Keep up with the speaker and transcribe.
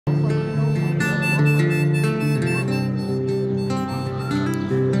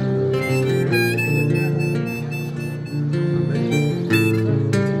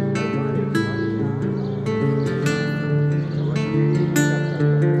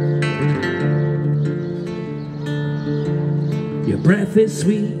breath is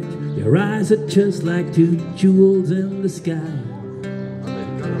sweet, your eyes are just like two jewels in the sky.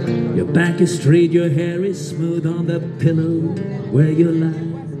 Your back is straight, your hair is smooth on the pillow where you lie.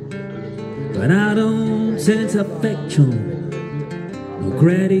 But I don't sense affection, no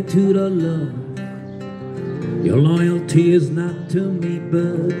gratitude or love. Your loyalty is not to me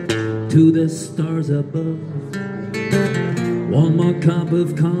but to the stars above. One more cup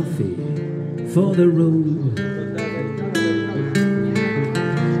of coffee for the road.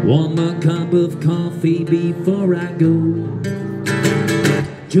 One more cup of coffee before I go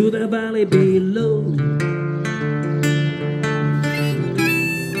to the valley below.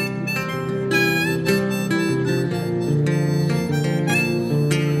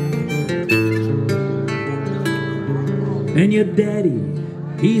 And your daddy,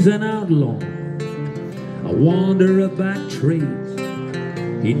 he's an outlaw, a wanderer by trade.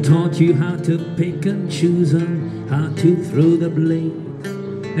 He taught you how to pick and choose and how to throw the blade.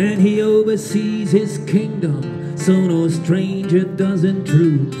 And he oversees his kingdom, so no stranger does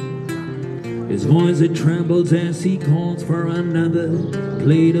intrude. His voice it trembles as he calls for another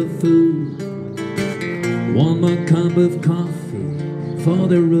plate of food. One more cup of coffee for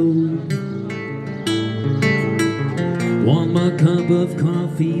the road. One more cup of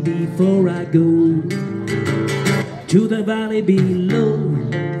coffee before I go to the valley below.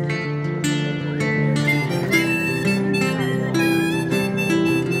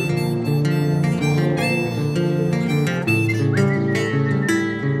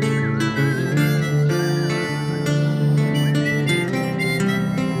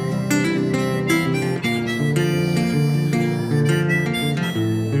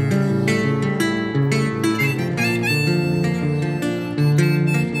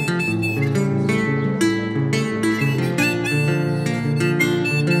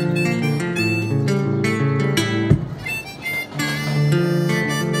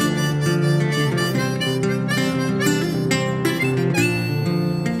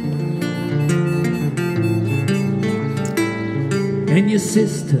 And your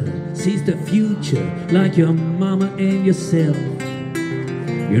sister sees the future like your mama and yourself.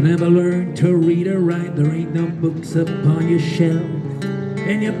 You never learned to read or write, there ain't no books upon your shelf.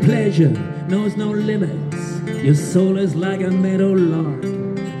 And your pleasure knows no limits, your soul is like a meadow lark.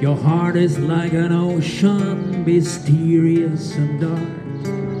 Your heart is like an ocean, mysterious and dark.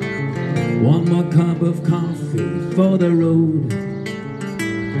 One more cup of coffee for the road.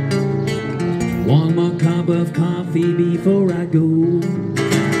 One more cup of coffee before I go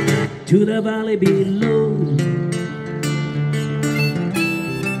to the valley below.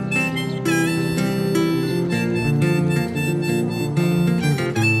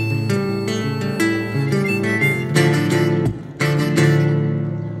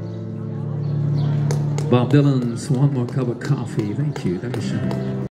 Bob Dylan's One More Cup of Coffee. Thank you. Dankeschön.